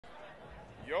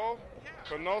Yo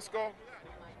conozco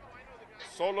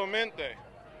solamente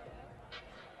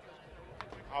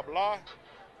hablar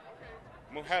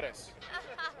mujeres.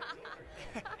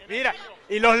 Mira,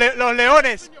 y los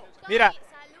leones. Mira,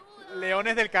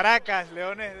 Leones del Caracas,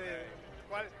 Leones de...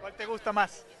 ¿Cuál te gusta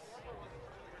más?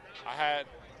 I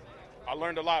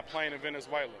learned a lot playing in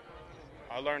Venezuela.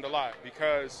 I learned a lot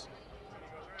because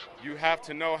you have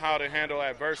to know how to handle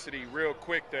adversity real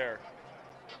quick there,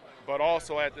 but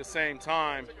also at the same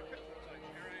time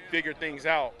figure things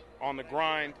out on the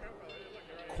grind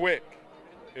quick.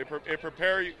 It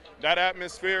prepared you, that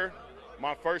atmosphere,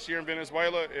 my first year in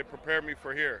Venezuela, it prepared me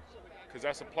for here because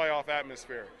that's a playoff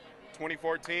atmosphere.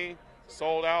 2014,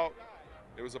 sold out,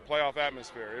 it was a playoff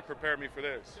atmosphere. It prepared me for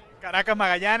this.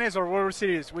 Caracas-Magallanes or World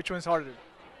Series, which one's harder?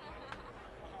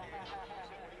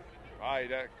 Probably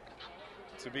that,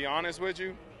 to be honest with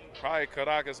you, probably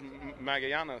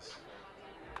Caracas-Magallanes,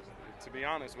 to be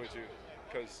honest with you,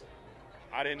 because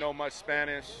I didn't know much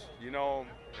Spanish, you know,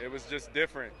 it was just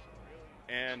different.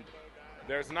 And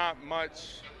there's not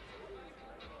much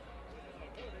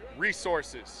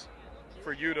resources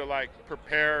for you to like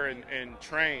prepare and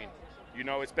train. You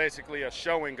know, it's basically a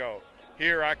show and go.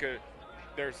 Here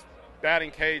there's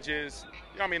batting cages.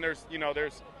 I mean,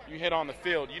 you hit on the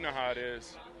field, you know how it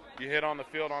is. You hit on the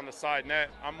field on the side net.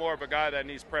 I'm more of a guy that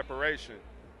needs preparation.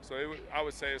 So I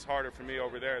would say it's harder for me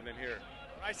over there than here.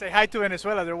 I say hi to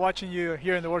Venezuela. They're watching you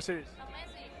here in the World Series.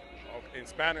 Oh, in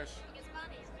Spanish?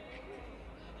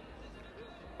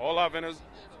 Hola,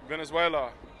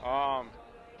 Venezuela.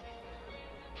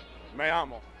 Me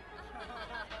amo.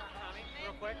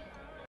 Real quick.